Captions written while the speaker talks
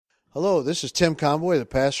Hello, this is Tim Conboy, the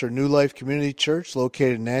pastor of New Life Community Church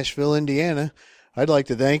located in Nashville, Indiana. I'd like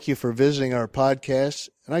to thank you for visiting our podcast,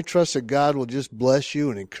 and I trust that God will just bless you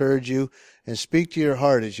and encourage you and speak to your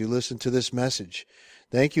heart as you listen to this message.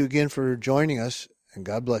 Thank you again for joining us, and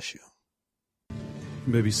God bless you. You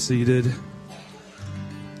may be seated.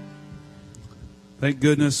 Thank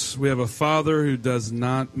goodness we have a Father who does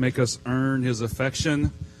not make us earn His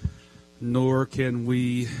affection, nor can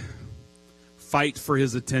we fight for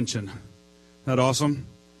His attention. Isn't that awesome?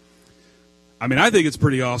 I mean, I think it's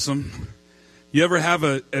pretty awesome. You ever have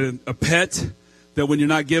a pet that when you're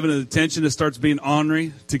not giving it attention, it starts being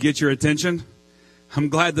ornery to get your attention? I'm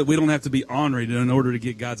glad that we don't have to be ornery in order to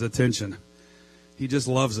get God's attention. He just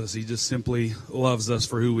loves us. He just simply loves us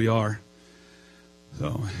for who we are.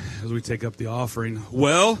 So, as we take up the offering,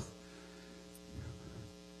 well,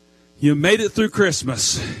 you made it through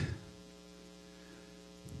Christmas.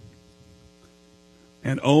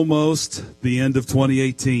 And almost the end of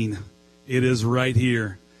 2018. It is right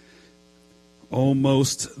here.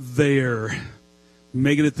 Almost there.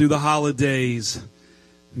 Making it through the holidays.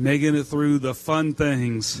 Making it through the fun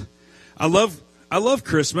things. I love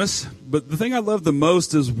Christmas, but the thing I love the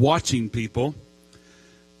most is watching people.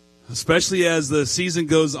 Especially as the season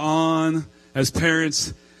goes on, as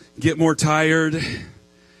parents get more tired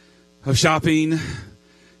of shopping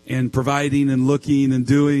and providing and looking and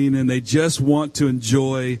doing, and they just want to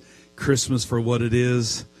enjoy Christmas for what it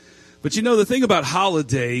is. But you know, the thing about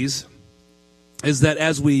holidays is that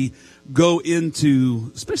as we go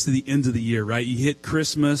into, especially the end of the year, right? You hit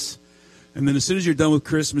Christmas, and then as soon as you're done with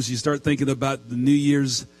Christmas, you start thinking about the New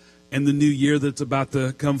Year's and the new year that's about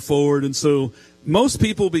to come forward. And so most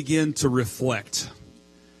people begin to reflect,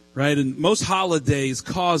 right? And most holidays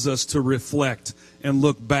cause us to reflect and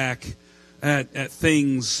look back at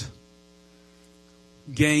things,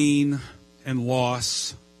 gain and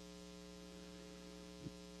loss.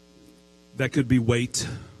 That could be weight.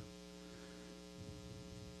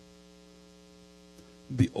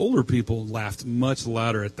 The older people laughed much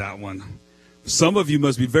louder at that one. Some of you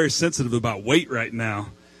must be very sensitive about weight right now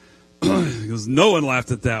because no one laughed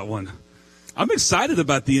at that one. I'm excited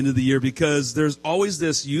about the end of the year because there's always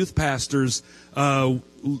this youth pastor's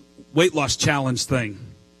weight loss challenge thing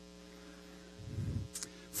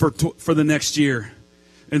for the next year.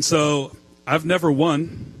 And so I've never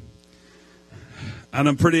won. And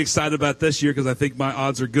I'm pretty excited about this year because I think my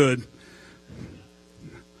odds are good.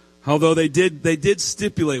 Although they did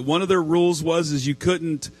stipulate, one of their rules is you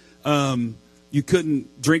couldn't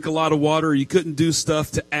drink a lot of water, or you couldn't do stuff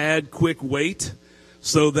to add quick weight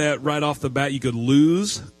so that right off the bat you could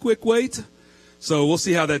lose quick weight. So we'll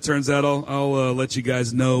see how that turns out. I'll let you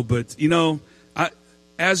guys know. But, you know,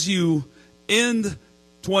 as you end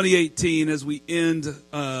 2018, as we end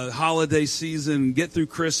holiday season, get through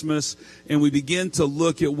Christmas, and we begin to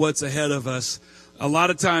look at what's ahead of us, a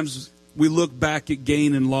lot of times we look back at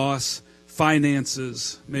gain and loss,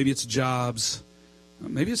 finances, maybe it's jobs,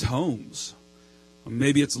 maybe it's homes, or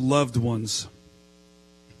maybe it's loved ones.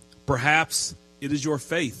 Perhaps it is your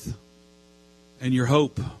faith and your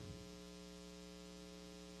hope.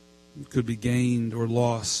 It could be gained or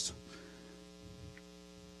lost.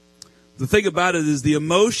 The thing about it is the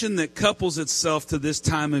emotion that couples itself to this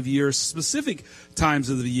time of year, specific times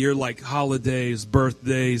of the year like holidays,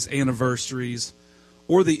 birthdays, anniversaries,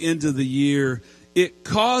 or the end of the year, it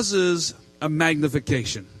causes a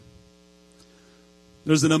magnification.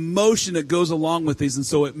 There's an emotion that goes along with these, and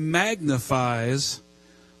so it magnifies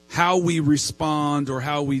how we respond or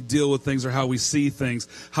how we deal with things or how we see things.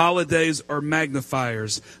 Holidays are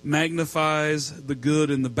magnifiers. Magnifies the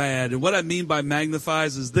good and the bad. And what I mean by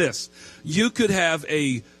magnifies is this. You could have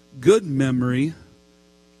a good memory,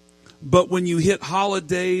 but when you hit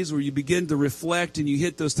holidays or you begin to reflect and you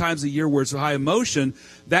hit those times of year where it's a high emotion,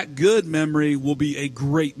 that good memory will be a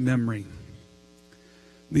great memory.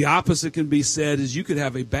 The opposite can be said is you could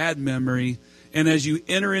have a bad memory, and as you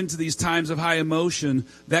enter into these times of high emotion,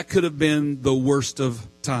 that could have been the worst of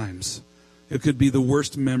times. It could be the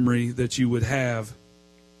worst memory that you would have.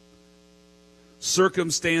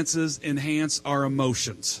 Circumstances enhance our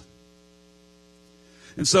emotions.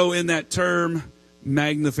 And so in that term,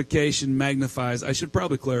 magnification, magnifies, I should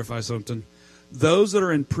probably clarify something. Those that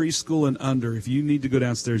are in preschool and under, if you need to go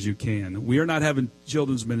downstairs, you can. We are not having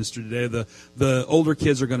children's ministry today. The older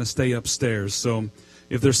kids are going to stay upstairs. So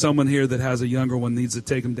if there's someone here that has a younger one, needs to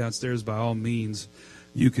take them downstairs, by all means,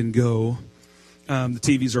 you can go. The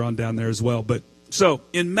TVs are on down there as well. But so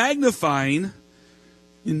in magnification,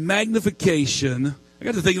 I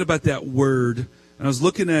got to thinking about that word, and I was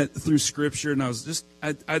looking through Scripture, and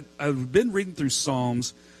I've been reading through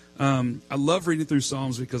Psalms I love reading through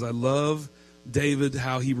Psalms because I love David,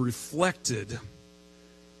 how he would reflect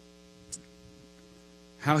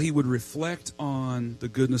on the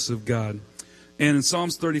goodness of God. And in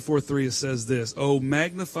Psalms 34:3 it says this, "Oh,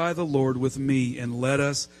 magnify the Lord with me, and let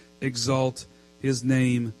us exalt his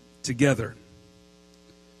name together."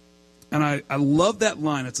 And I love that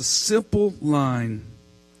line. It's a simple line.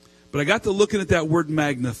 But I got to looking at that word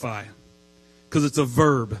magnify, because it's a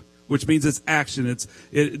verb, which means it's action.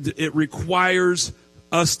 It requires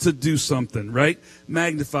us to do something, right?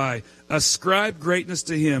 Magnify. Ascribe greatness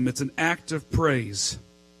to him. It's an act of praise.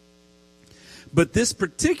 But this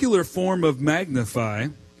particular form of magnify,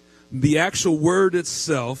 the actual word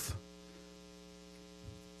itself,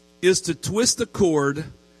 is to twist a cord,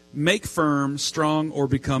 make firm, strong, or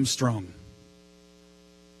become strong.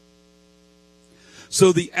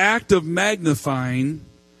 So the act of magnifying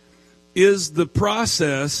is the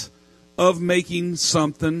process of making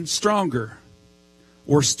something stronger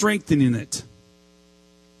or strengthening it.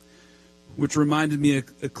 Which reminded me of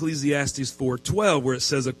Ecclesiastes 4:12, where it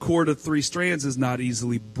says a cord of 3 strands is not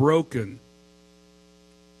easily broken.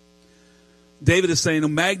 David is saying, oh,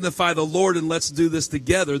 magnify the Lord and let's do this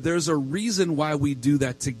together. There's a reason why we do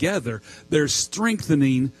that together. There's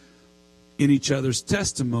strengthening in each other's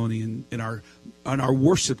testimony and in our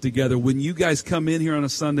worship together. When you guys come in here on a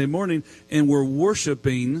Sunday morning and we're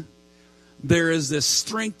worshiping, there is this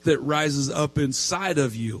strength that rises up inside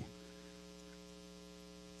of you.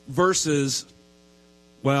 Versus,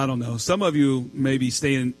 well, I don't know, some of you maybe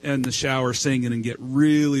stay in the shower singing and get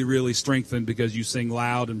really, really strengthened because you sing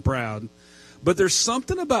loud and proud. But there's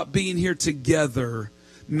something about being here together,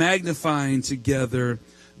 magnifying together,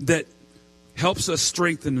 that helps us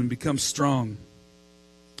strengthen and become strong.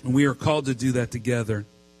 And we are called to do that together.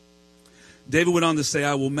 David went on to say,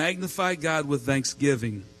 I will magnify God with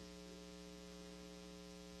thanksgiving.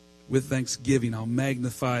 With thanksgiving, I'll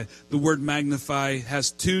magnify. The word magnify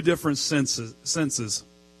has 2 different senses.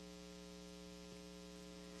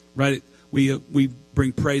 Right? We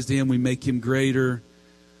bring praise to him, we make him greater.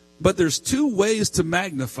 But there's 2 ways to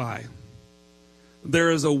magnify.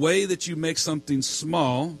 There is a way that you make something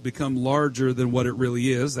small become larger than what it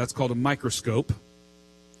really is. That's called a microscope.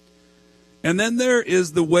 And then there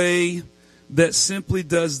is the way that simply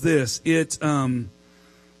does this. It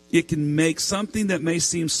can make something that may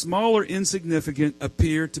seem small or insignificant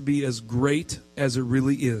appear to be as great as it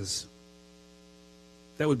really is.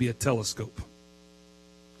 That would be a telescope.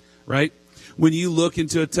 Right? When you look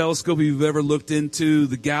into a telescope, if you've ever looked into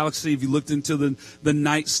the galaxy, if you looked into the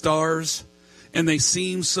night stars, and they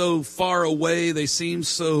seem so far away, they seem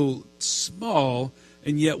so small,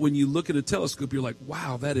 and yet when you look at a telescope, you're like,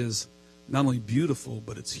 wow, that is not only beautiful,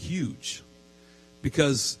 but it's huge.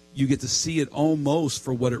 Because you get to see it almost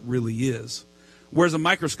for what it really is. Whereas a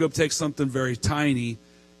microscope takes something very tiny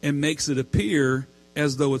and makes it appear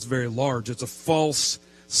as though it's very large. It's a false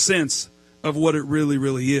sense of what it really,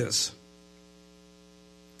 really is.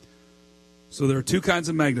 So there are 2 kinds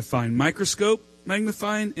of magnifying. Microscope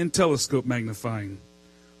magnifying and telescope magnifying.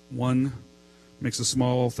 One makes a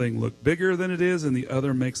small thing look bigger than it is, and the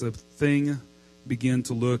other makes a thing begin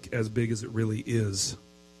to look as big as it really is.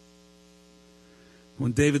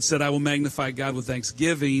 When David said, I will magnify God with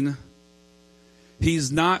thanksgiving,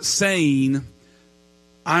 he's not saying,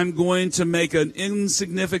 I'm going to make an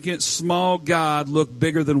insignificant, small God look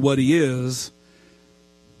bigger than what he is.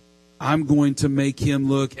 I'm going to make him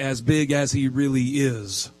look as big as he really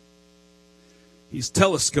is. He's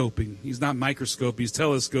telescoping. He's not microscope. He's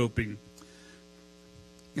telescoping.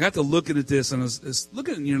 You have to look at this and it's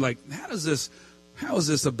looking and you're like, how is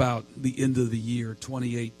this about the end of the year,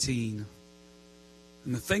 2018?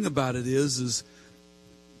 And the thing about it is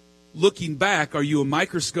looking back, are you a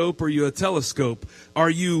microscope or are you a telescope? Are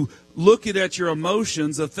you looking at your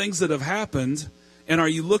emotions of things that have happened, and are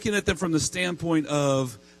you looking at them from the standpoint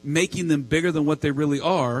of making them bigger than what they really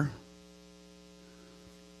are?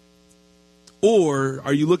 Or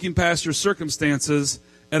are you looking past your circumstances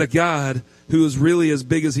at a God who is really as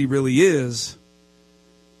big as he really is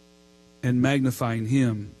and magnifying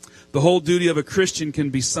him? The whole duty of a Christian can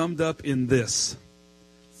be summed up in this: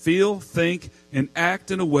 feel, think, and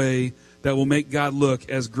act in a way that will make God look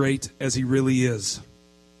as great as he really is.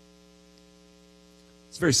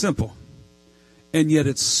 It's very simple. And yet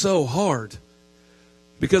it's so hard.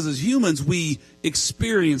 Because as humans, we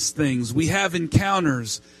experience things. We have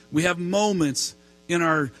encounters. We have moments in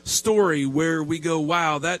our story where we go,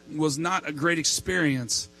 wow, that was not a great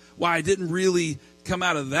experience. Wow, I didn't really come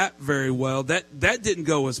out of that very well. That didn't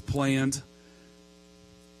go as planned.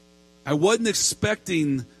 I wasn't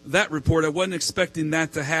expecting that report. I wasn't expecting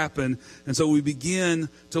that to happen. And so we begin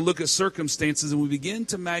to look at circumstances, and we begin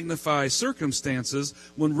to magnify circumstances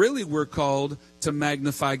when really we're called to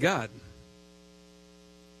magnify God.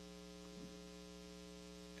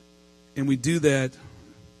 And we do that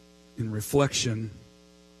in reflection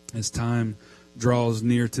as time draws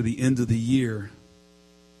near to the end of the year.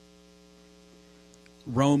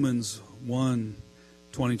 Romans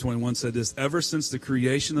 1:20-21 said this: ever since the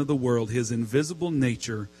creation of the world, his invisible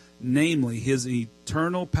nature, namely his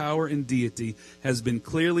eternal power and deity, has been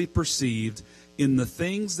clearly perceived in the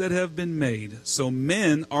things that have been made. So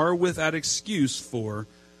men are without excuse, for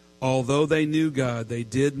although they knew God, they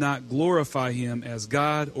did not glorify him as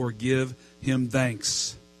God or give him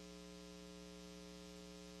thanks.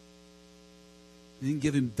 They didn't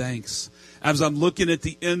give him thanks. As I'm looking at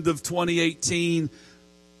the end of 2018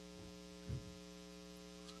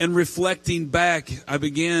 and reflecting back, I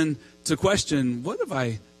began to question, what have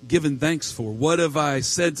I given thanks for? What have I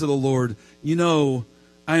said to the Lord? You know,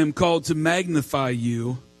 I am called to magnify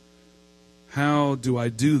you. How do I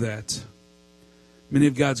do that? Many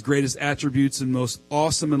of God's greatest attributes and most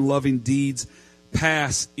awesome and loving deeds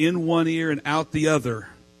pass in one ear and out the other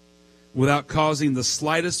without causing the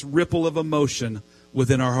slightest ripple of emotion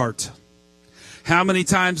within our heart. How many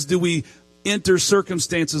times do we enter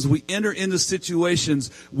circumstances, we enter into situations,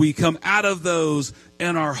 we come out of those,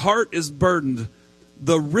 and our heart is burdened?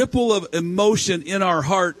 The ripple of emotion in our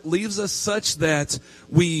heart leaves us such that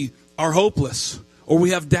we are hopeless, or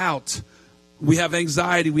we have doubt, we have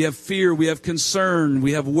anxiety, we have fear, we have concern,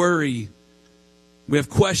 we have worry, we have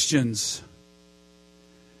questions.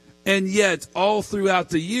 And yet, all throughout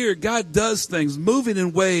the year, God does things, moving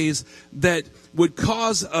in ways that would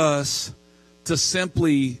cause us to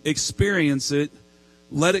simply experience it,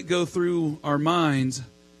 let it go through our minds,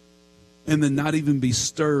 and then not even be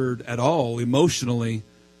stirred at all emotionally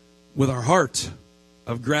with our heart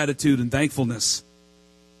of gratitude and thankfulness.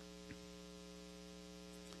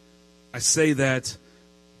 I say that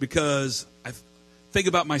because I think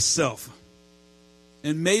about myself.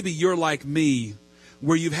 And maybe you're like me,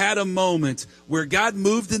 where you've had a moment where God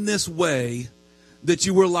moved in this way that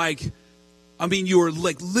you were like, you were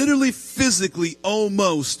like literally physically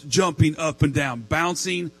almost jumping up and down,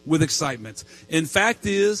 bouncing with excitement. In fact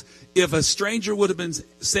is, if a stranger would have been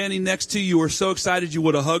standing next to you, you were so excited you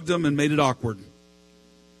would have hugged them and made it awkward.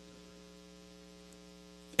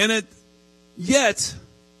 And yet,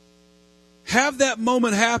 have that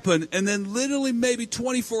moment happen, and then literally maybe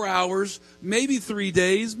 24 hours, maybe 3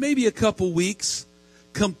 days, maybe a couple weeks,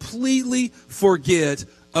 completely forget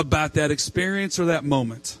about that experience or that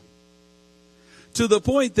moment. To the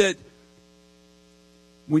point that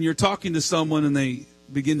when you're talking to someone and they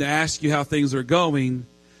begin to ask you how things are going,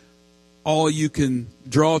 all you can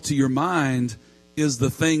draw to your mind is the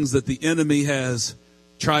things that the enemy has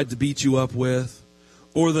tried to beat you up with,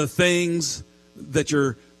 or the things that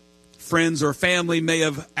your friends or family may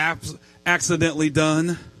have accidentally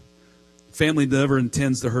done. Family never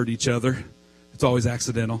intends to hurt each other. It's always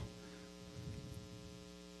accidental.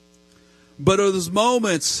 But are those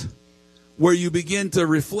moments where you begin to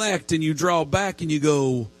reflect and you draw back and you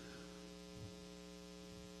go,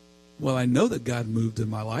 well, I know that God moved in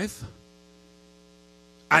my life.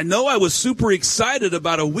 I know I was super excited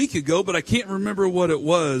about a week ago, but I can't remember what it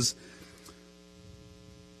was.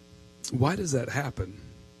 Why does that happen?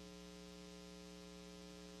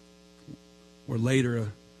 Or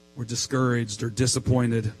later, we're discouraged or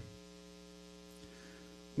disappointed.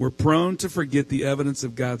 We're prone to forget the evidence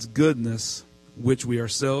of God's goodness, which we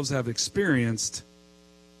ourselves have experienced,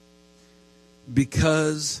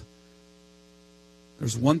 because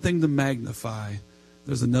there's one thing to magnify,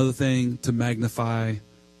 there's another thing to magnify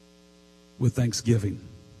with thanksgiving.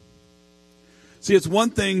 See, it's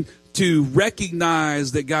one thing to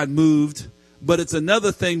recognize that God moved, but it's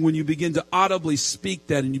another thing when you begin to audibly speak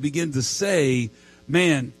that and you begin to say,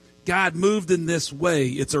 man, God moved in this way.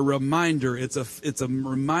 It's a reminder. It's a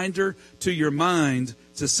reminder to your mind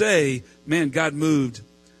to say, man, God moved.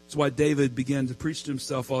 That's why David began to preach to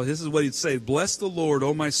himself. This is what he'd say: bless the Lord,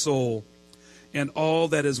 O my soul, and all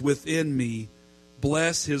that is within me.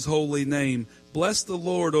 Bless his holy name. Bless the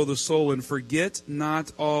Lord, O the soul, and forget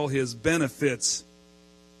not all his benefits.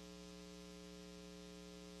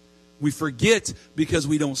 We forget because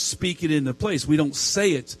we don't speak it into place. We don't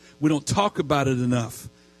say it. We don't talk about it enough.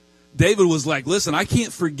 David was like, listen, I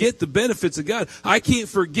can't forget the benefits of God. I can't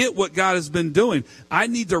forget what God has been doing.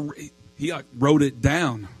 He wrote it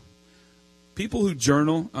down. People who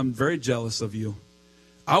journal, I'm very jealous of you.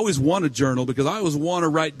 I always want to journal because I always want to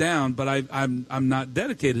write down, but I'm not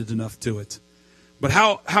dedicated enough to it. But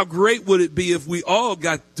how great would it be if we all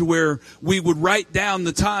got to where we would write down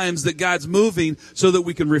the times that God's moving so that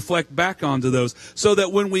we can reflect back onto those. So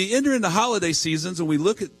that when we enter into holiday seasons and we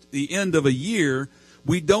look at the end of a year,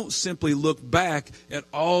 we don't simply look back at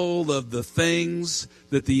all of the things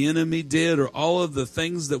that the enemy did, or all of the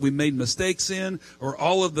things that we made mistakes in, or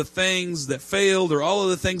all of the things that failed, or all of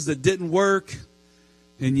the things that didn't work.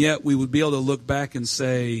 And yet we would be able to look back and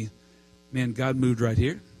say, man, God moved right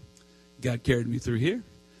here. God carried me through here.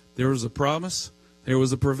 There was a promise. There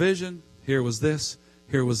was a provision. Here was this.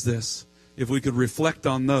 Here was this. If we could reflect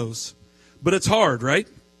on those. But it's hard, right?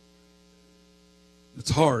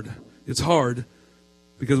 It's hard. It's hard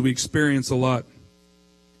because we experience a lot.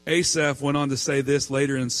 Asaph went on to say this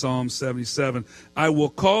later in Psalm 77. I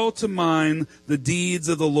will call to mind the deeds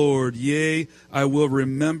of the Lord. Yea, I will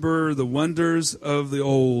remember the wonders of the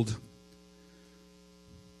old.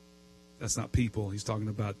 That's not people. He's talking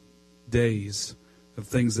about days of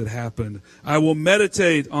things that happened. I will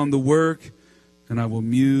meditate on the work, and I will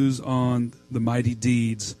muse on the mighty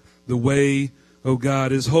deeds. The way, O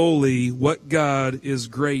God, is holy. What God is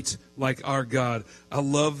great like our God? I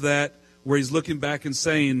love that, where he's looking back and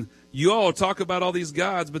saying, you all talk about all these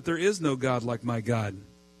gods, but there is no God like my God.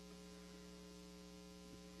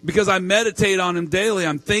 Because I meditate on him daily.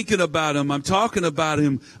 I'm thinking about him. I'm talking about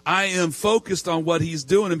him. I am focused on what he's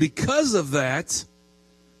doing. And because of that,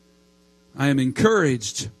 I am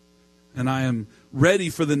encouraged, and I am ready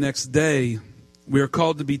for the next day. We are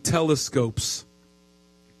called to be telescopes.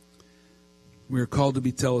 We are called to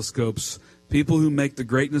be telescopes. People who make the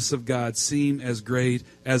greatness of God seem as great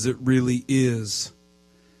as it really is.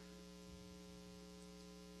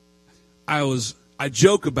 I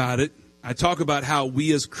joke about it. I talk about how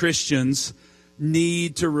we as Christians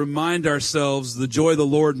need to remind ourselves the joy of the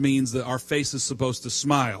Lord means that our face is supposed to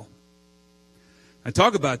smile. I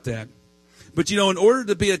talk about that. But in order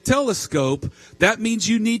to be a telescope, that means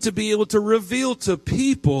you need to be able to reveal to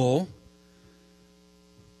people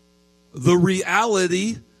the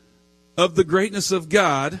reality of the greatness of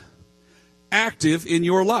God active in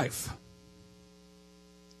your life.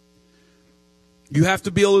 You have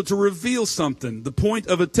to be able to reveal something. The point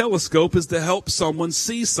of a telescope is to help someone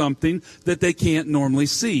see something that they can't normally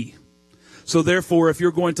see. So therefore, if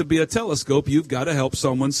you're going to be a telescope, you've got to help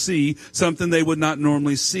someone see something they would not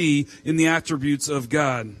normally see in the attributes of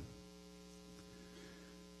God.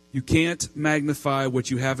 You can't magnify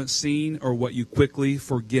what you haven't seen or what you quickly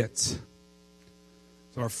forget.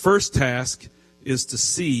 So our first task is to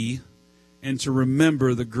see and to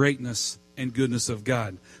remember the greatness and goodness of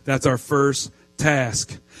God. That's our first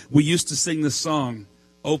task. We used to sing this song,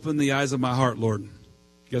 Open the Eyes of My Heart, Lord. You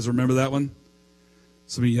guys remember that one?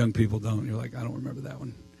 Some of you young people don't. You're like, I don't remember that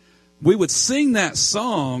one. We would sing that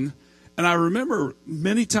song, and I remember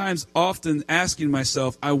many times often asking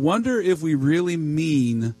myself, I wonder if we really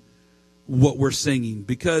mean what we're singing.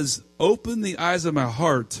 Because open the eyes of my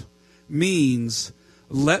heart means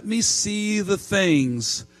let me see the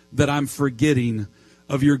things that I'm forgetting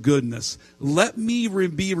of your goodness. Let me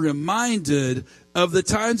be reminded of the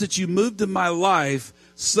times that you moved in my life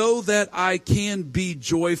so that I can be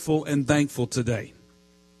joyful and thankful today.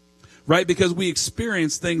 Right? Because we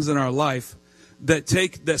experience things in our life that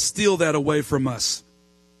steal that away from us.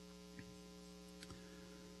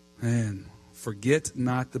 And forget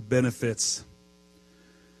not the benefits.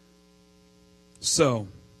 So,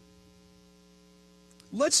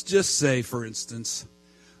 let's just say, for instance,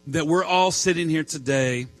 that we're all sitting here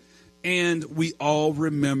today and we all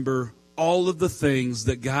remember all of the things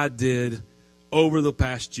that God did over the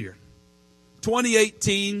past year.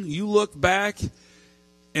 2018, you look back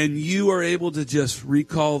and you are able to just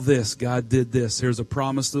recall this. God did this. Here's a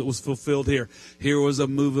promise that was fulfilled here. Here was a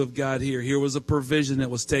move of God here. Here was a provision that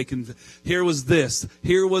was taken. Here was this.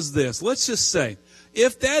 Here was this. Let's just say,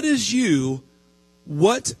 if that is you,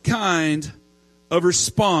 what kind of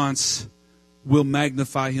response will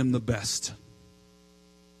magnify him the best?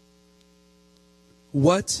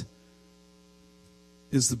 What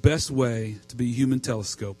is the best way to be a human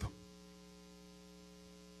telescope?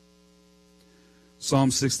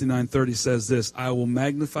 Psalm 69:30 says this, I will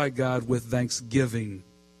magnify God with thanksgiving.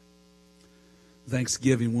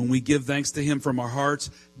 Thanksgiving. When we give thanks to him from our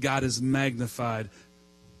hearts, God is magnified.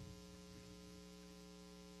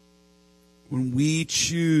 When we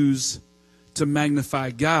choose to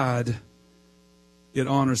magnify God, it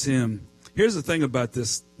honors him. Here's the thing about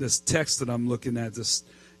this text that I'm looking at, this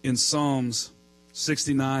in Psalms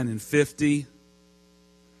 69 and 50,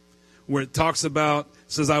 where it talks about,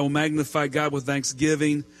 says, I will magnify God with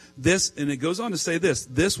thanksgiving. This, and it goes on to say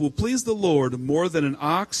this will please the Lord more than an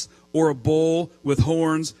ox or a bull with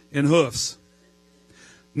horns and hoofs.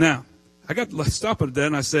 Now, I got to stop at that,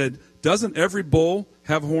 and I said, doesn't every bull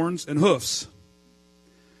have horns and hoofs?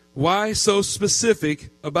 Why so specific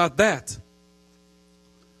about that?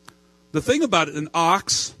 The thing about it, an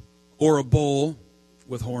ox or a bull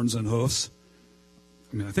with horns and hoofs,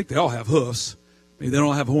 I mean, I think they all have hoofs. Maybe they don't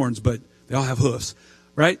all have horns, but they all have hoofs,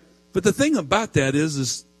 right? But the thing about that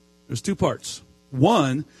is there's two parts.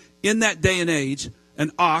 One, in that day and age,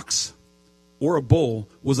 an ox or a bull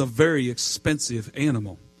was a very expensive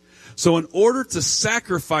animal. So in order to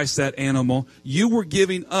sacrifice that animal, you were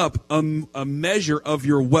giving up a measure of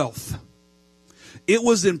your wealth. It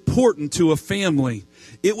was important to a family.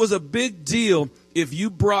 It was a big deal if you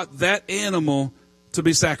brought that animal to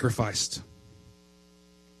be sacrificed.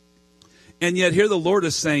 And yet here the Lord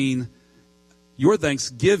is saying, your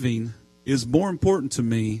thanksgiving is more important to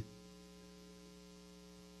me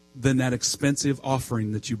than that expensive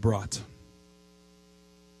offering that you brought.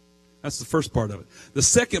 That's the first part of it. The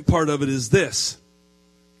second part of it is this.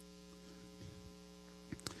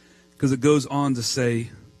 Because it goes on to say,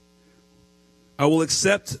 I will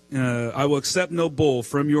accept no bull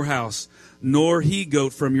from your house, nor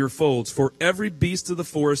he-goat from your folds. For every beast of the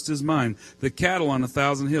forest is mine, the cattle on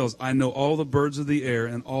 1,000 hills. I know all the birds of the air,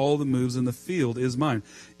 and all the moves in the field is mine.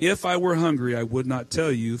 If I were hungry, I would not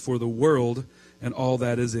tell you, for the world and all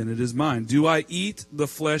that is in it is mine. Do I eat the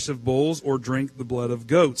flesh of bulls or drink the blood of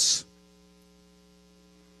goats?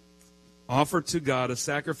 Offer to God a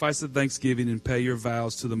sacrifice of thanksgiving and pay your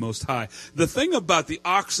vows to the Most High. The thing about the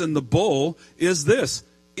ox and the bull is this.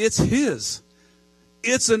 It's his.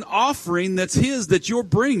 It's an offering that's his that you're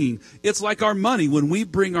bringing. It's like our money. When we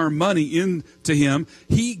bring our money in to him,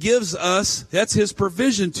 he gives us, that's his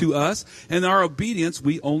provision to us. And our obedience,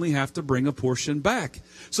 we only have to bring a portion back.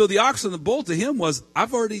 So the ox and the bull to him was, I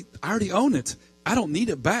already own it. I don't need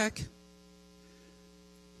it back.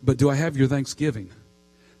 But do I have your thanksgiving?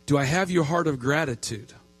 Do I have your heart of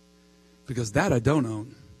gratitude? Because that I don't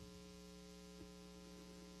own.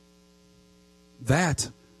 That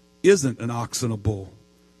isn't an ox and a bull.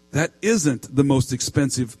 That isn't the most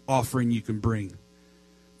expensive offering you can bring.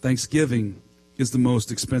 Thanksgiving is the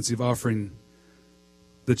most expensive offering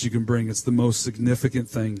that you can bring. It's the most significant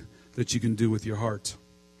thing that you can do with your heart.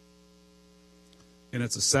 And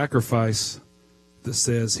it's a sacrifice that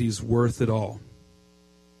says he's worth it all.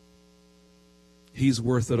 He's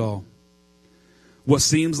worth it all. What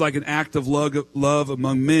seems like an act of love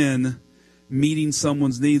among men, meeting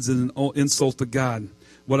someone's needs, is an insult to God.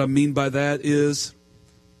 What I mean by that is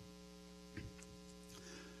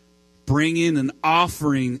bringing an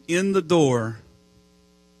offering in the door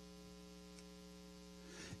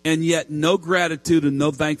and yet no gratitude and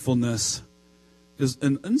no thankfulness is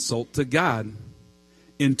an insult to God.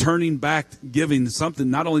 In turning back, giving something,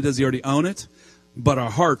 not only does he already own it, but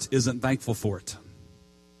our heart isn't thankful for it.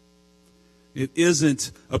 It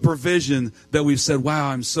isn't a provision that we've said, wow,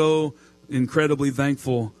 I'm so incredibly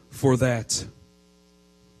thankful for that.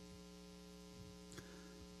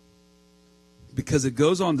 Because it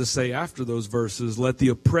goes on to say after those verses, let the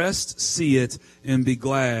oppressed see it and be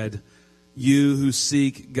glad. You who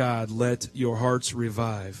seek God, let your hearts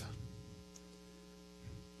revive.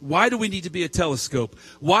 Why do we need to be a telescope?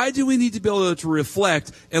 Why do we need to be able to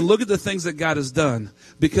reflect and look at the things that God has done?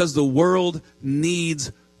 Because the world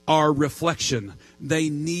needs our reflection. They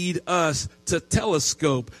need us to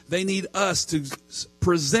telescope. They need us to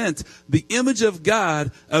present the image of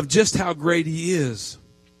God of just how great he is.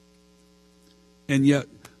 And yet,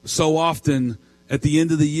 so often, at the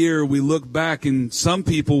end of the year, we look back and some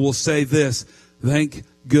people will say this, thank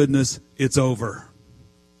goodness it's over.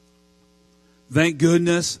 Thank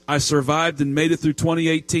goodness I survived and made it through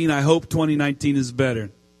 2018. I hope 2019 is better.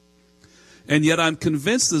 And yet I'm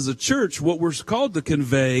convinced as a church what we're called to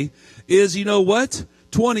convey is, you know what?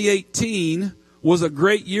 2018 was a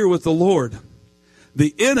great year with the Lord.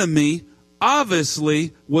 The enemy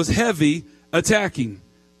obviously was heavy attacking.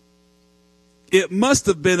 It must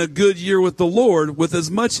have been a good year with the Lord with as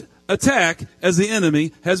much attack as the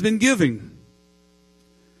enemy has been giving.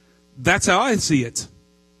 That's how I see it.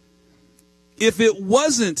 If it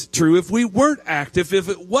wasn't true, if we weren't active, if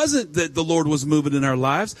it wasn't that the Lord was moving in our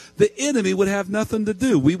lives, the enemy would have nothing to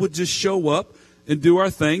do. We would just show up and do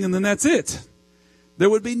our thing, and then that's it.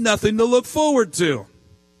 There would be nothing to look forward to.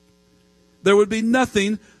 There would be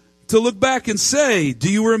nothing to look back and say,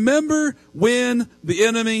 do you remember when the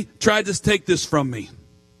enemy tried to take this from me?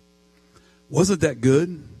 Wasn't that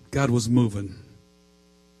good? God was moving.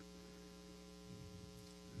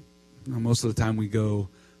 Now, most of the time we go,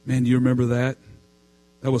 man, do you remember that?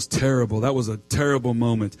 That was terrible. That was a terrible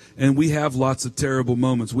moment. And we have lots of terrible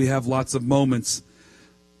moments. We have lots of moments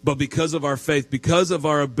But because of our faith, because of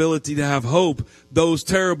our ability to have hope, those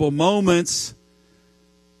terrible moments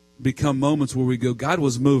become moments where we go, God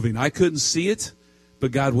was moving. I couldn't see it,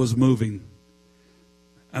 but God was moving.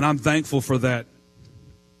 And I'm thankful for that.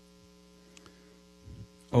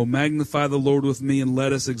 Oh, magnify the Lord with me and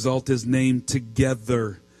let us exalt his name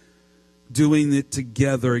together. Doing it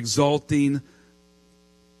together, exalting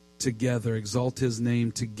together, exalt his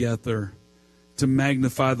name together. To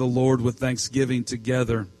magnify the Lord with thanksgiving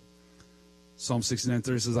together. Psalm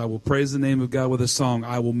 69:30 says, I will praise the name of God with a song.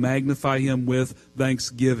 I will magnify him with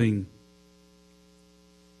thanksgiving.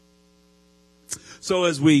 So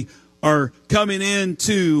as we are coming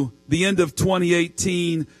into the end of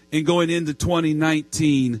 2018 and going into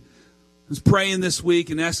 2019, I was praying this week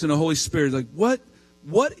and asking the Holy Spirit, like, what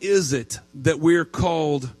is it that we're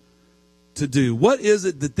called to do? What is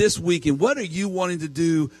it that this weekend, what are you wanting to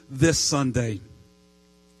do this Sunday?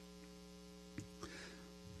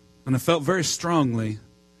 And I felt very strongly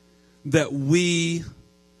that we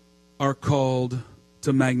are called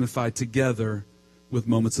to magnify together with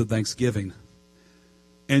moments of thanksgiving.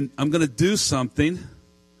 And I'm going to do something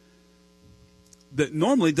that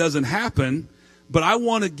normally doesn't happen, but I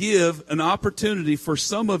want to give an opportunity for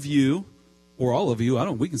some of you, or all of you,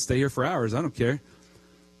 we can stay here for hours, I don't care,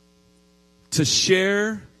 to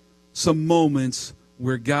share some moments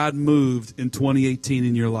where God moved in 2018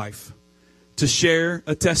 in your life. To share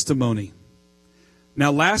a testimony.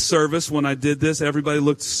 Now, last service, when I did this, everybody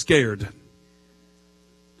looked scared.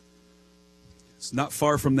 It's not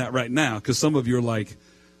far from that right now, because some of you are like,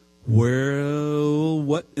 well,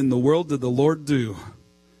 what in the world did the Lord do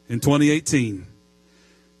in 2018?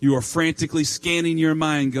 You are frantically scanning your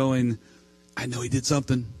mind going, I know he did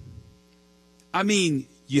something. I mean,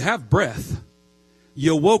 you have breath.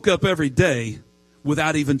 You woke up every day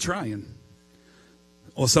without even trying.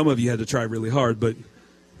 Well, some of you had to try really hard, but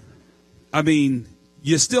I mean,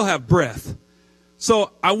 you still have breath.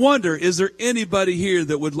 So I wonder, is there anybody here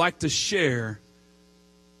that would like to share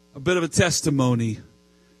a bit of a testimony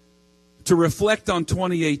to reflect on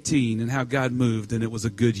 2018 and how God moved and it was a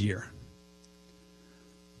good year?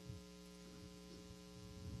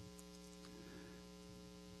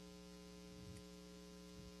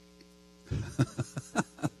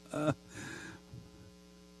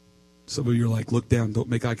 Some of you are like, look down, don't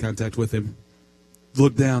make eye contact with him.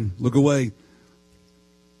 Look down, look away.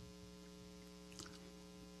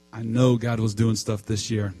 I know God was doing stuff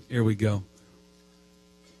this year. Here we go.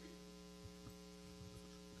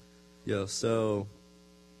 Yo, so,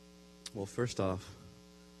 well, first off,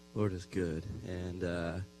 Lord is good.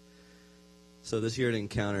 And so this year at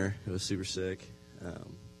Encounter, it was super sick.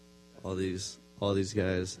 All these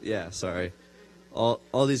guys,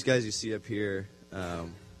 all these guys you see up here,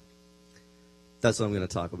 that's what I'm going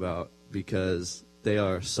to talk about because they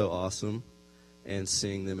are so awesome, and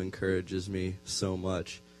seeing them encourages me so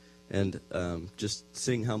much. And just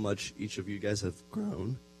seeing how much each of you guys have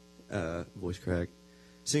grown, voice crack,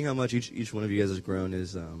 seeing how much each one of you guys has grown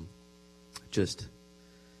is just,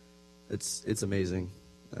 it's amazing.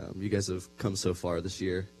 You guys have come so far this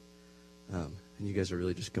year, and you guys are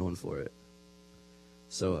really just going for it.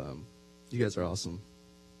 So you guys are awesome.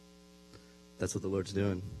 That's what the Lord's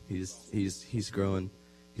doing. He's growing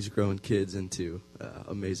kids into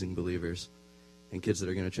amazing believers and kids that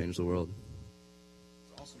are going to change the world.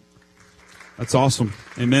 That's awesome.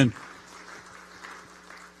 Amen.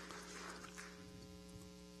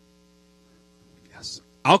 Yes.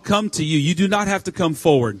 I'll come to you. You do not have to come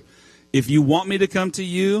forward. If you want me to come to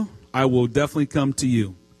you, I will definitely come to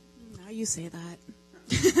you. Now you say that.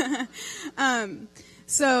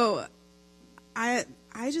 So I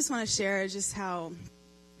just want to share just how,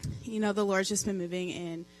 the Lord's just been moving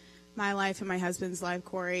in my life and my husband's life,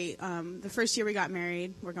 Corey. The first year we got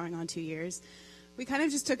married, we're going on 2 years, we kind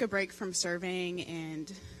of just took a break from serving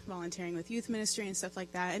and volunteering with youth ministry and stuff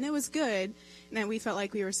like that. And it was good, and we felt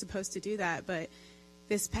like we were supposed to do that. But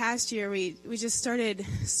this past year, we just started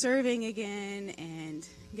serving again and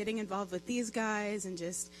getting involved with these guys and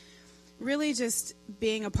just really just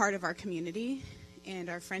being a part of our community and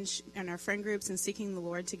our friend groups and seeking the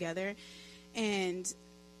Lord together. And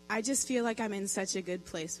I just feel like I'm in such a good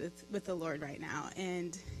place with the Lord right now.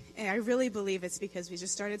 And I really believe it's because we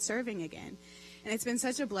just started serving again. And it's been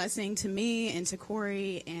such a blessing to me and to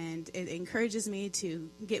Corey, and it encourages me to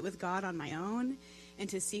get with God on my own and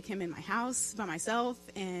to seek him in my house by myself.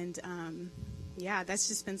 And, that's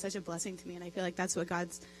just been such a blessing to me. And I feel like that's what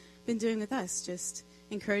God's been doing with us, just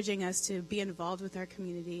encouraging us to be involved with our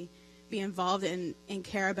community, be involved and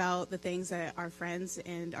care about the things that our friends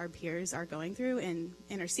and our peers are going through and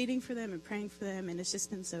interceding for them and praying for them. And it's just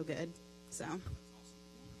been so good. So.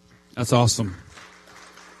 That's awesome.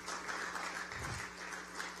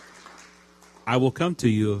 I will come to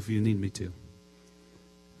you if you need me to.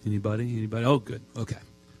 Anybody? Oh, good. Okay.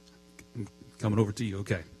 I'm coming over to you.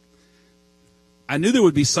 Okay. I knew there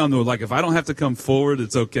would be some that were like, if I don't have to come forward,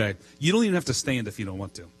 it's okay. You don't even have to stand if you don't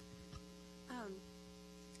want to.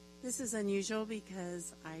 This is unusual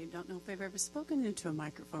because I don't know if I've ever spoken into a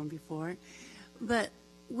microphone before. But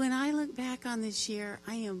when I look back on this year,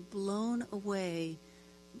 I am blown away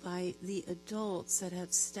by the adults that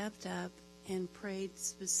have stepped up and prayed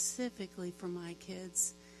specifically for my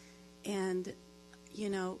kids. And, you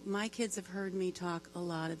know, my kids have heard me talk a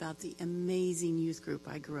lot about the amazing youth group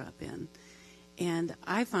I grew up in. And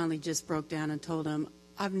I finally just broke down and told them,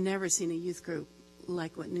 I've never seen a youth group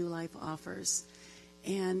like what New Life offers.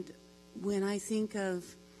 And when I think of,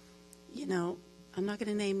 you know, I'm not going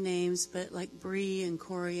to name names, but like Bree and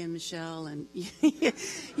Corey and Michelle, and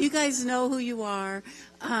you guys know who you are.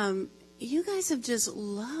 You guys have just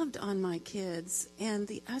loved on my kids and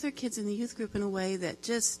the other kids in the youth group in a way that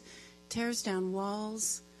just tears down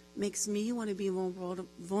walls, makes me want to be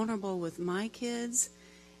vulnerable with my kids.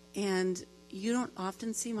 And you don't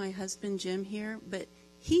often see my husband, Jim, here, but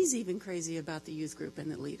he's even crazy about the youth group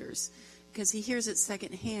and the leaders, because he hears it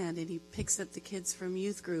secondhand, and he picks up the kids from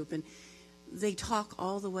youth group, and they talk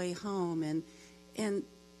all the way home. And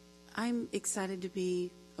I'm excited to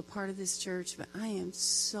be a part of this church, but I am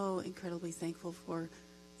so incredibly thankful for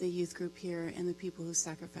the youth group here and the people who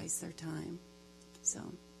sacrifice their time. So,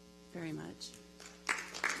 very much.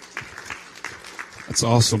 That's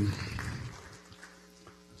awesome.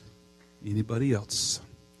 Anybody else?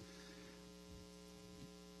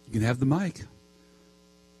 You can have the mic.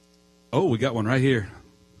 Oh, we got one right here.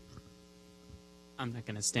 I'm not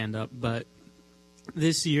going to stand up, but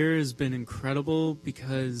this year has been incredible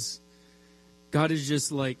because God has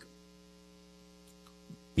just like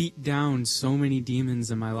beat down so many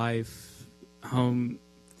demons in my life.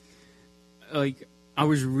 Like I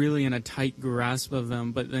was really in a tight grasp of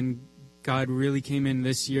them, but then God really came in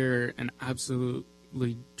this year and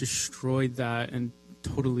absolutely destroyed that and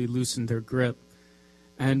totally loosened their grip.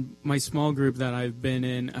 And my small group that I've been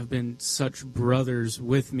in have been such brothers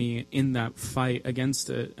with me in that fight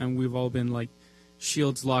against it. And we've all been like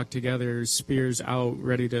shields locked together, spears out,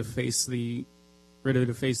 ready to face the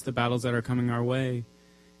battles that are coming our way.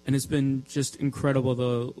 And it's been just incredible,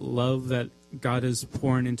 the love that God is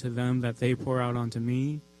pouring into them, that they pour out onto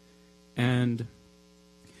me. And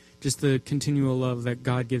just the continual love that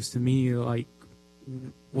God gives to me, like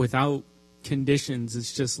without conditions.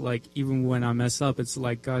 It's just like, even when I mess up, it's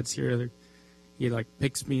like God's here. He like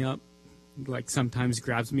picks me up, like sometimes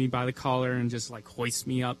grabs me by the collar and just like hoists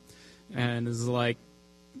me up and is like,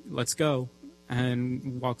 let's go,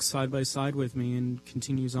 and walks side by side with me and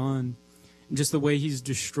continues on. And just the way he's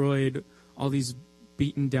destroyed all these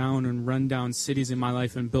beaten down and run down cities in my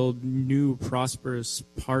life and build new prosperous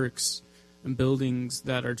parks and buildings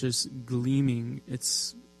that are just gleaming.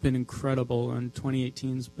 It's been incredible, and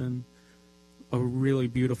 2018's been a really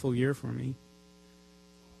beautiful year for me.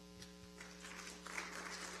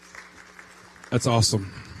 That's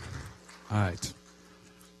awesome. All right.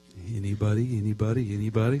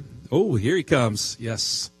 Anybody? Oh, here he comes.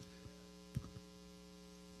 Yes.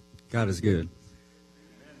 God is good.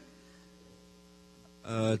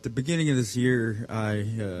 At the beginning of this year,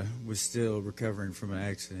 I was still recovering from an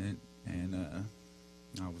accident, and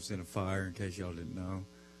I was in a fire, in case y'all didn't know.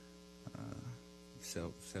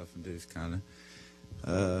 Self-induced kind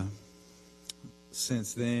of.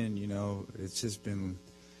 Since then, you know, it's just been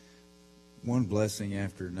one blessing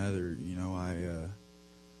after another. You know,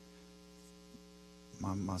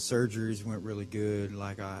 my surgeries went really good.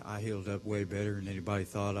 Like I healed up way better than anybody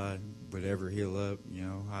thought I would ever heal up. You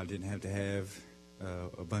know, I didn't have to have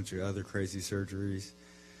a bunch of other crazy surgeries.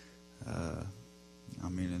 I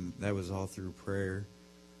mean, and that was all through prayer.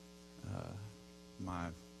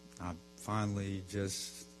 I finally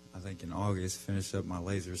just, I think in August, finished up my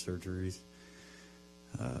laser surgeries.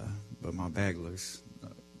 But my back looks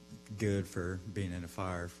good for being in a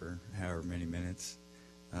fire for however many minutes.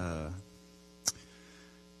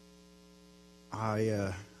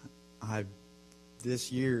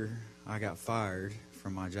 This year I got fired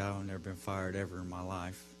from my job. I've never been fired ever in my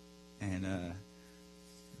life, and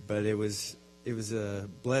but it was a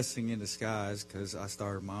blessing in disguise because I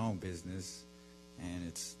started my own business, and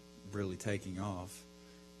it's really taking off.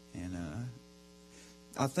 And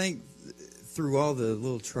I think through all the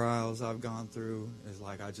little trials I've gone through, is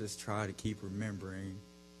like I just try to keep remembering,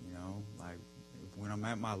 you know, like when I'm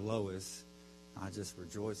at my lowest, I just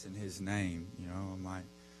rejoice in His name. You know, I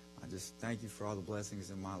just thank you for all the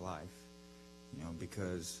blessings in my life, you know,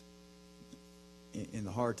 because in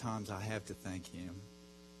the hard times, I have to thank Him.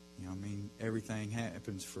 You know, I mean, everything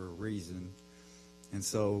happens for a reason, and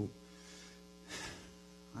so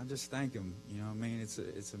I just thank Him. You know, I mean,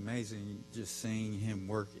 it's amazing just seeing Him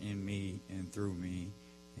work in me and through me,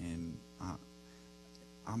 and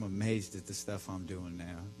I'm amazed at the stuff I'm doing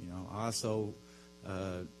now. You know, also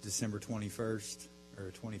December 21st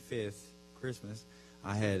or 25th, Christmas,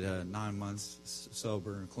 I had 9 months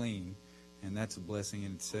sober and clean, and that's a blessing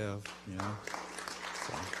in itself. You know.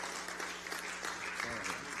 So.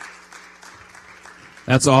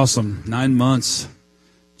 That's awesome. 9 months.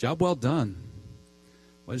 Job well done.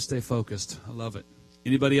 Way to stay focused. I love it.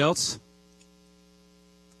 Anybody else?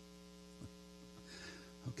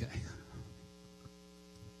 Okay.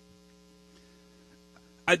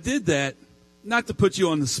 I did that not to put you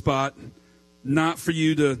on the spot, not for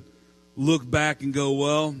you to look back and go,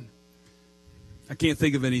 well, I can't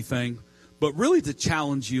think of anything, but really to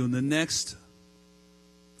challenge you in the next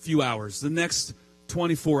few hours, the next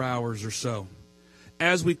 24 hours or so.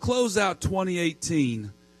 As we close out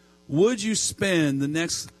 2018, would you spend the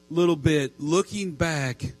next little bit looking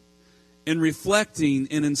back and reflecting,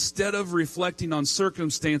 and instead of reflecting on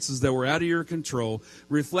circumstances that were out of your control,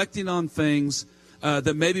 reflecting on things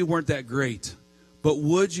that maybe weren't that great, but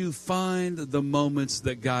would you find the moments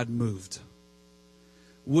that God moved?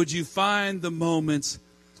 Would you find the moments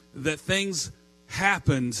that things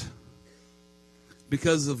happened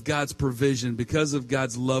because of God's provision, because of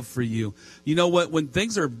God's love for you? You know what? When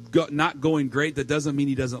things are not going great, that doesn't mean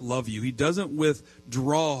He doesn't love you. He doesn't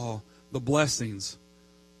withdraw the blessings.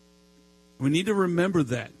 We need to remember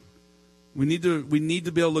that. We need to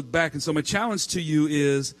be able to look back. And so my challenge to you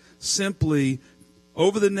is simply,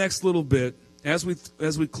 over the next little bit, as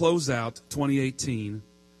we close out 2018,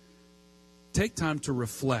 take time to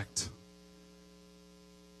reflect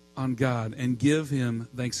on God and give Him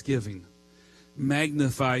thanksgiving.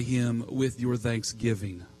 Magnify Him with your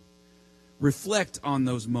thanksgiving. Reflect on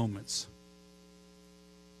those moments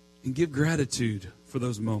and give gratitude for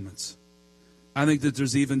those moments. I think that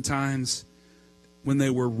there's even times when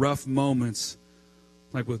they were rough moments,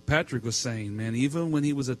 like what Patrick was saying, man, even when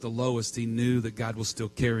he was at the lowest, he knew that God was still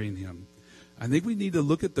carrying him. I think we need to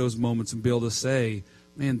look at those moments and be able to say,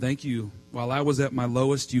 man, thank you. While I was at my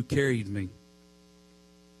lowest, you carried me.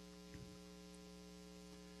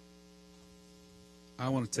 I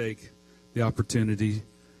want to take the opportunity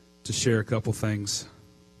to share a couple things.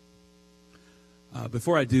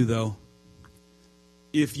 Before I do, though,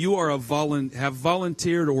 if you are have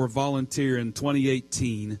volunteered or volunteer in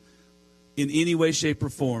 2018 in any way, shape, or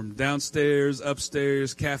form, downstairs,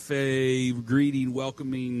 upstairs, cafe, greeting,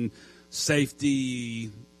 welcoming,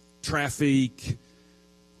 safety, traffic,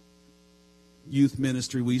 youth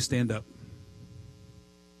ministry, will you stand up?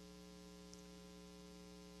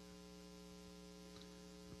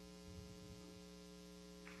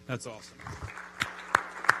 That's awesome.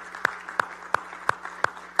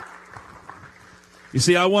 You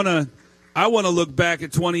see, I want to look back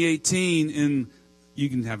at 2018, and you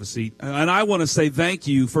can have a seat. And I want to say thank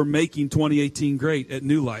you for making 2018 great at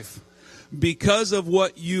New Life. Because of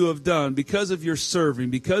what you have done, because of your serving,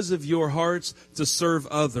 because of your hearts to serve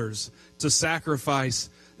others, to sacrifice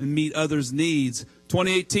and meet others' needs,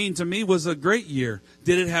 2018 to me was a great year.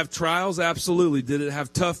 Did it have trials? Absolutely. Did it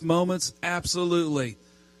have tough moments? Absolutely.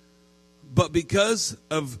 But because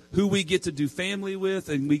of who we get to do family with,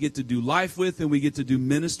 and we get to do life with, and we get to do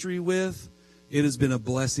ministry with, it has been a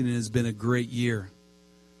blessing and it has been a great year.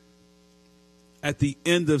 At the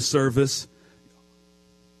end of service,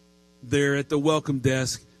 there at the welcome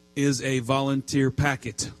desk is a volunteer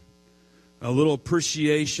packet, a little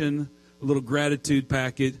appreciation, a little gratitude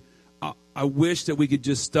packet. I wish that we could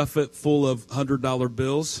just stuff it full of $100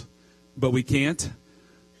 bills, but we can't,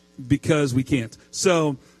 because we can't.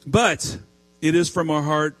 So, but it is from our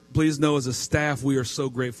heart. Please know, as a staff, we are so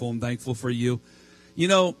grateful and thankful for you. You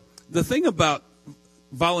know, the thing about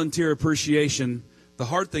volunteer appreciation, the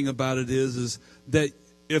hard thing about it is that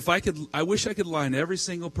I wish I could line every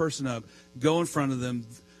single person up, go in front of them,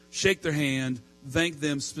 shake their hand, thank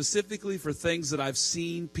them specifically for things that I've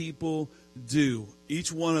seen people do. Each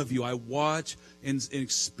one of you, I watch and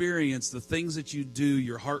experience the things that you do.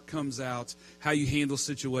 Your heart comes out, how you handle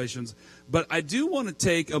situations. But I do want to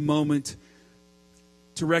take a moment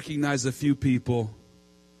to recognize a few people,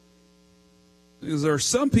 because there are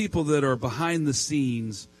some people that are behind the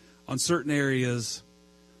scenes on certain areas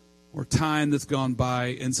or time that's gone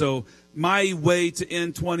by. And so my way to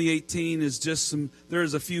end 2018 is just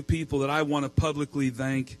there's a few people that I want to publicly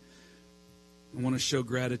thank. I want to show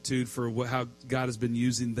gratitude for how God has been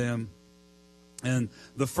using them. And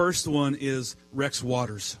the first one is Rex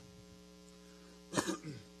Waters.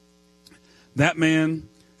 That man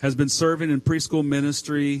has been serving in preschool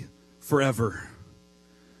ministry forever.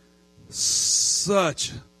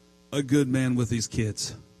 Such a good man with these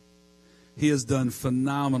kids. He has done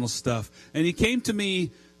phenomenal stuff. And he came to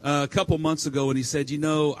me a couple months ago and he said,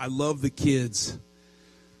 I love the kids,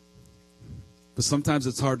 but sometimes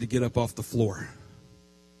it's hard to get up off the floor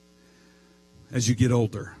as you get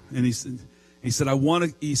older. And he said, I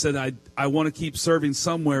want to keep serving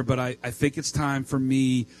somewhere, but I think it's time for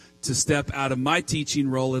me to step out of my teaching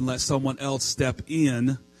role and let someone else step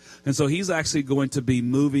in. And so he's actually going to be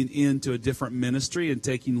moving into a different ministry and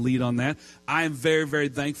taking lead on that. I am very, very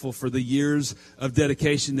thankful for the years of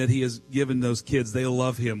dedication that he has given those kids. They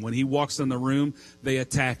love him. When he walks in the room, they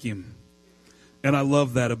attack him. And I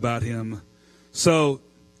love that about him. So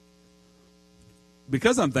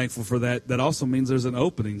because I'm thankful for that, that also means there's an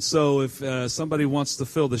opening. So if somebody wants to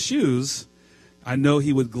fill the shoes, I know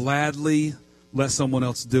he would gladly let someone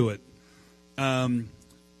else do it.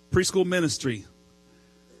 Preschool ministry.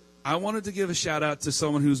 I wanted to give a shout out to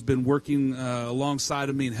someone who's been working alongside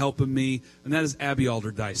of me and helping me, and that is Abby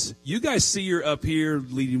Alderdice. You guys see her up here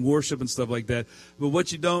leading worship and stuff like that, but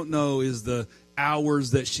what you don't know is the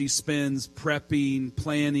hours that she spends prepping,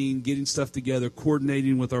 planning, getting stuff together,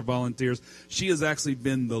 coordinating with our volunteers. She has actually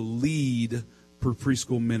been the lead for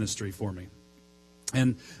preschool ministry for me.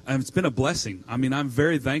 And it's been a blessing. I mean, I'm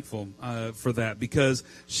very thankful for that because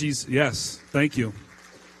yes, thank you.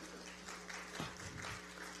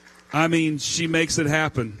 I mean, she makes it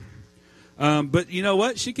happen. But you know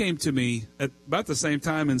what? She came to me at about the same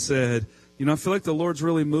time and said, I feel like the Lord's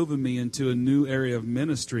really moving me into a new area of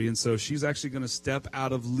ministry. And so she's actually going to step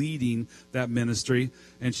out of leading that ministry,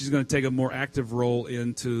 and she's going to take a more active role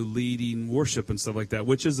into leading worship and stuff like that,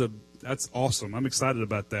 that's awesome. I'm excited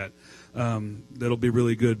about that. That'll be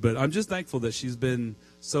really good. But I'm just thankful that she's been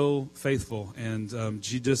so faithful, and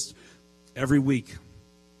she just, every week,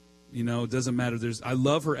 it doesn't matter. I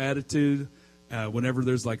love her attitude. Whenever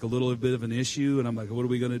there's like a little bit of an issue, and I'm like, what are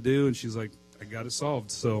we going to do? And she's like, I got it solved.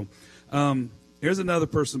 So here's another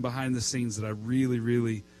person behind the scenes that I really,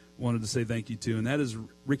 really wanted to say thank you to, and that is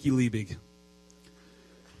Ricky Liebig.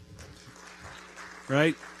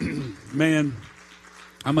 Right? Man,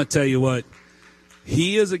 I'm going to tell you what.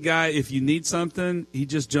 He is a guy, if you need something, he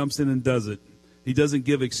just jumps in and does it. He doesn't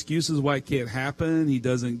give excuses why it can't happen. He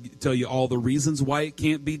doesn't tell you all the reasons why it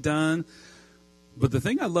can't be done. But the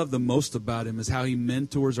thing I love the most about him is how he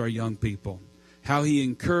mentors our young people, how he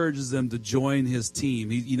encourages them to join his team.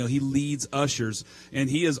 He leads ushers, and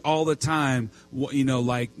he is all the time,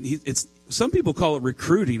 some people call it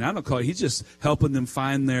recruiting. I don't call it. He's just helping them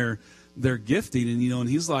find their gifting, and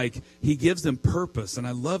he's like, he gives them purpose, and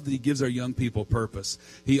I love that he gives our young people purpose.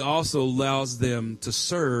 He also allows them to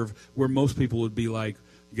serve where most people would be like,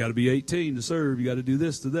 you got to be 18 to serve, you got to do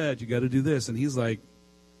this to that, you got to do this, and he's like,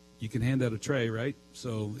 you can hand out a tray, right?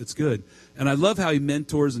 So it's good. And I love how he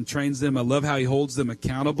mentors and trains them. I love how he holds them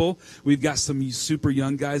accountable. We've got some super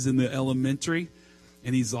young guys in the elementary,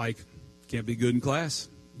 and he's like, can't be good in class,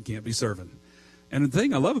 you can't be serving. And the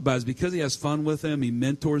thing I love about it is because he has fun with them, he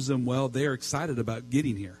mentors them well, they are excited about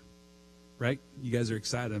getting here, right? You guys are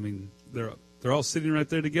excited. I mean, they're all sitting right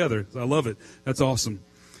there together. I love it. That's awesome.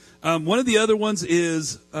 One of the other ones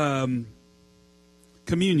is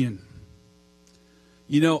communion.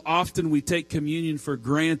 Often we take communion for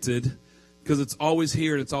granted because it's always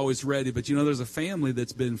here and it's always ready. But, there's a family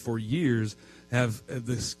that's been for years have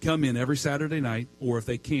this come in every Saturday night, or if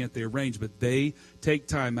they can't, they arrange. But they take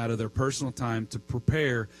time out of their personal time to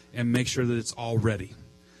prepare and make sure that it's all ready.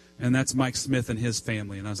 And that's Mike Smith and his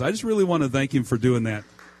family. And I just really want to thank him for doing that.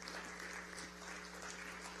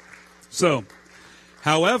 So,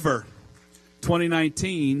 however,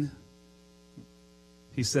 2019...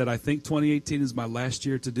 he said, I think 2018 is my last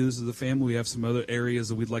year to do this as a family. We have some other areas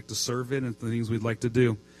that we'd like to serve in and things we'd like to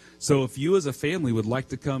do. So if you as a family would like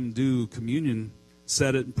to come do communion,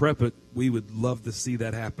 set it and prep it, we would love to see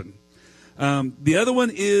that happen. The other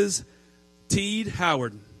one is Teed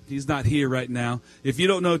Howard. He's not here right now. If you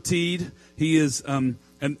don't know Teed, he is a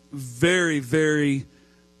very, very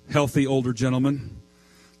healthy older gentleman.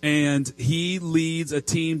 And he leads a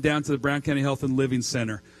team down to the Brown County Health and Living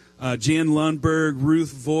Center. Jan Lundberg,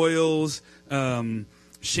 Ruth Voiles,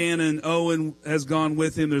 Shannon Owen has gone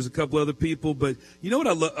with him. There's a couple other people. But you know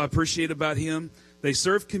what I appreciate about him? They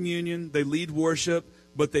serve communion, they lead worship,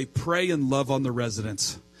 but they pray and love on the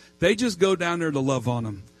residents. They just go down there to love on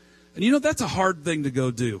them. And that's a hard thing to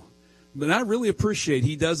go do. But I really appreciate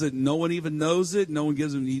he does it. No one even knows it. No one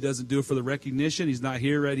gives him, he doesn't do it for the recognition. He's not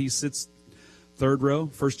here, right? He sits third row,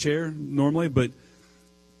 first chair normally. But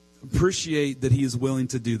appreciate that he is willing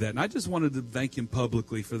to do that. And I just wanted to thank him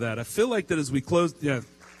publicly for that. I feel like that as we close,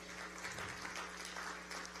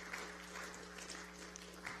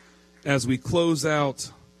 as we close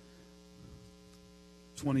out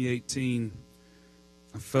 2018,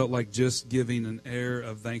 I felt like just giving an air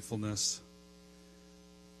of thankfulness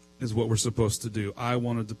is what we're supposed to do. I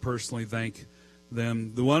wanted to personally thank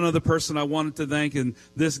them. The one other person I wanted to thank, and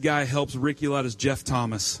this guy helps Ricky a lot, is Jeff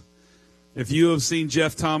Thomas. If you have seen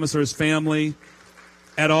Jeff Thomas or his family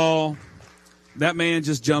at all, that man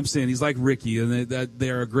just jumps in. He's like Ricky, and they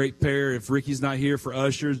are a great pair. If Ricky's not here for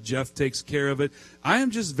ushers, Jeff takes care of it. I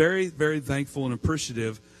am just very, very thankful and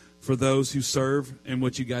appreciative for those who serve and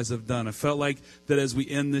what you guys have done. I felt like that as we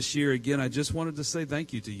end this year, again, I just wanted to say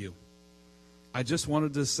thank you to you. I just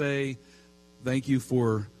wanted to say thank you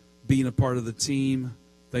for being a part of the team.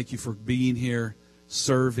 Thank you for being here,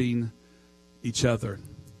 serving each other.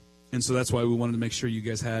 And so that's why we wanted to make sure you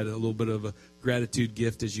guys had a little bit of a gratitude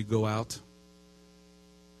gift as you go out.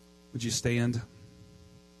 Would you stand?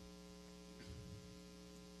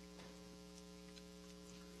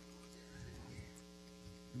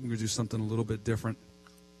 We're going to do something a little bit different.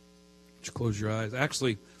 Would you close your eyes?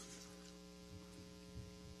 Actually,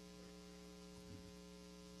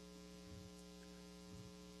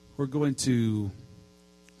 we're going to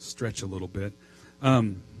stretch a little bit.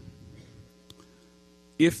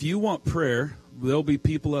 If you want prayer, there'll be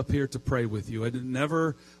people up here to pray with you. I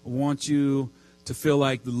never want you to feel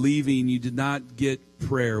like leaving you did not get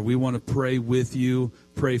prayer. We want to pray with you,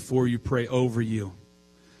 pray for you, pray over you.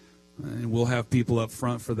 And we'll have people up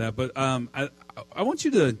front for that. But I want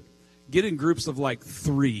you to get in groups of like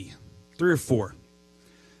three or four.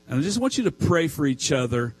 And I just want you to pray for each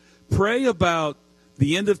other. Pray about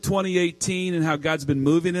the end of 2018 and how God's been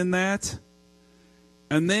moving in that.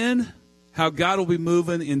 And then how God will be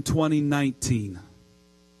moving in 2019.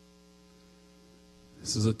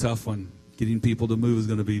 This is a tough one. Getting people to move is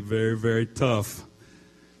going to be very, very tough.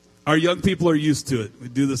 Our young people are used to it. We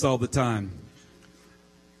do this all the time.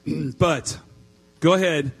 But go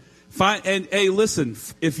ahead. And hey, listen,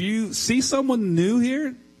 if you see someone new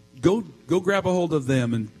here, go grab a hold of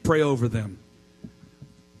them and pray over them.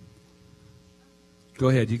 Go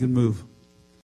ahead. You can move.